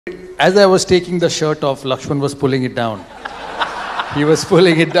As I was taking the shirt off, Laxman was pulling it down. He was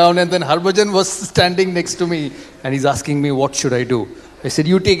pulling it down, and then Harbhajan was standing next to me and he's asking me, what should I do? I said,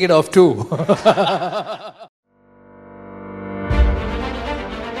 you take it off too.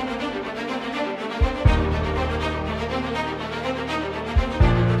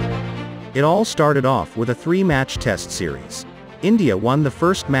 It all started off with a 3-match test series. India won the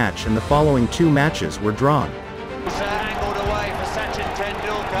first match and the following 2 matches were drawn. Angled away for Sachin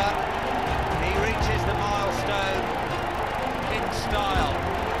Tendulkar. He reaches the milestone in style.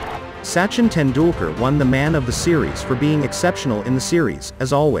 Sachin Tendulkar won the Man of the Series for being exceptional in the series,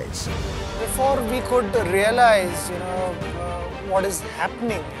 as always. Before we could realize, what is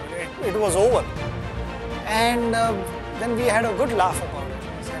happening, it was over. And then we had a good laugh about it.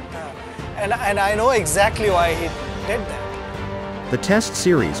 And I know exactly why he did that. The Test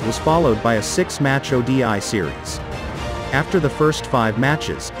series was followed by a 6-match ODI series. After the first 5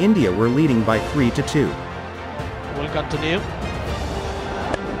 matches, India were leading by 3-2. Will continue.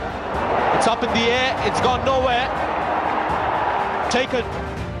 It's up in the air, it's gone nowhere. Taken.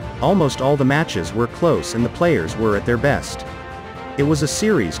 Almost all the matches were close and the players were at their best. It was a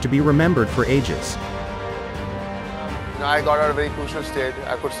series to be remembered for ages. I got out of a very crucial state.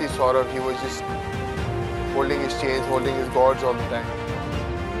 I could see Sourav, he was just holding his chains, holding his gourds all the time.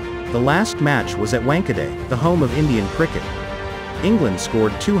 The last match was at Wankhede, the home of Indian cricket. England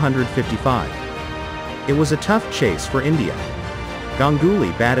scored 255. It was a tough chase for India.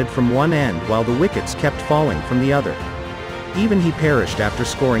 Ganguly batted from one end while the wickets kept falling from the other. Even he perished after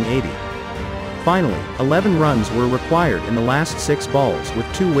scoring 80. Finally, 11 runs were required in the last 6 balls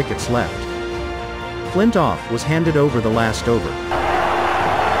with 2 wickets left. Flintoff was handed over the last over.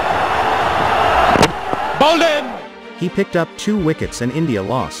 Bowled in! He picked up 2 wickets and India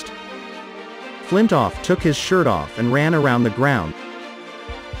lost. Flintoff took his shirt off and ran around the ground,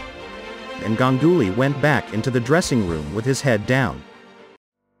 and Ganguly went back into the dressing room with his head down.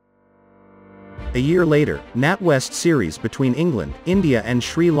 A year later, Natwest Series between England, India and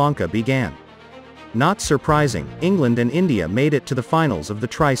Sri Lanka began. Not surprising, England and India made it to the finals of the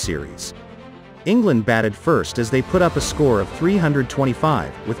Tri-Series. England batted first as they put up a score of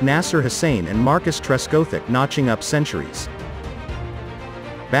 325, with Nasser Hussain and Marcus Trescothick notching up centuries.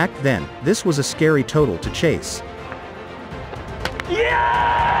 Back then, this was a scary total to chase.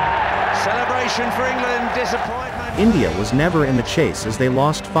 Yeah! Celebration for England, disappointment. India was never in the chase as they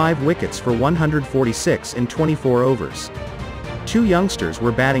lost 5 wickets for 146 in 24 overs. 2 youngsters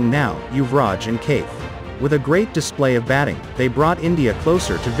were batting now, Yuvraj and Kaif. With a great display of batting, they brought India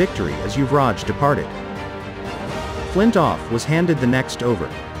closer to victory as Yuvraj departed. Flintoff was handed the next over.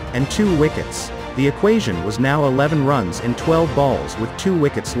 And 2 wickets. The equation was now 11 runs in 12 balls with 2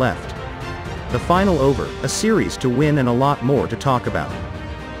 wickets left. The final over, a series to win and a lot more to talk about.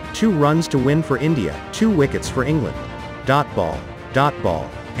 2 runs to win for India, 2 wickets for England. Dot ball,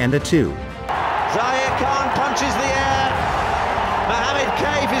 and a 2. Zahir Khan punches the air. Mohammed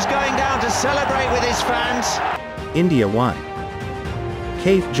Kaif is going down to celebrate with his fans. India won.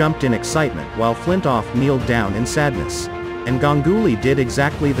 Kaif jumped in excitement while Flintoff kneeled down in sadness. And Ganguly did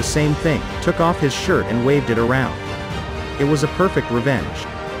exactly the same thing, took off his shirt and waved it around. It was a perfect revenge.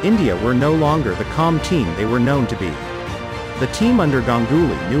 India were no longer the calm team they were known to be. The team under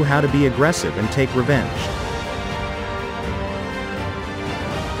Ganguly knew how to be aggressive and take revenge.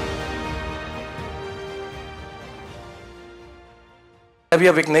 अभी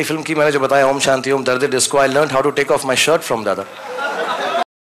अब एक नई film की मैंने जो बताया ओम शांति ओम दर्द disco I learn how to take of my shirt from दादा